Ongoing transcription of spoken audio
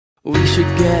We should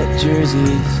get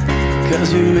jerseys,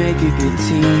 'cause we make a good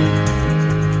team.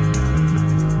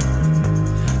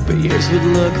 But yours would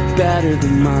look better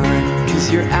than mine,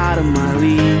 'cause you're out of my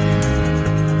league.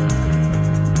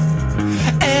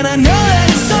 And I know that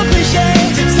it's so cliche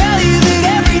to tell you that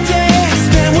every day I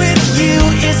spent with you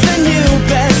is the new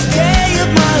best day of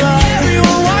my life.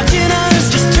 Everyone watching us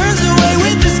just turns away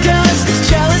with disgust. This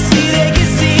jealousy, they can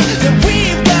see that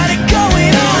we've got it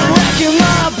going on. Racking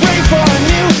my brain for a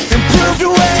new improved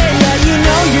way that you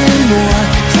know you're more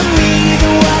to me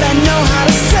than what I know how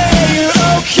to say. You're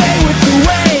okay with the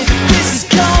way this is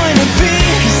going to be,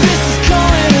 'cause this is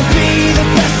going to be the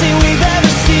best thing we've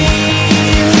ever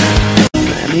seen.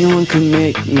 If anyone could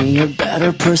make me a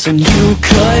better person, you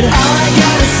could. All I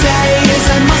gotta say is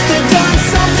I must have done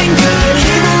something good.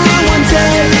 Came along one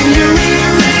day and you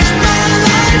rearranged my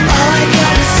life. All I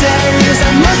gotta say is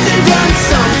I must have done something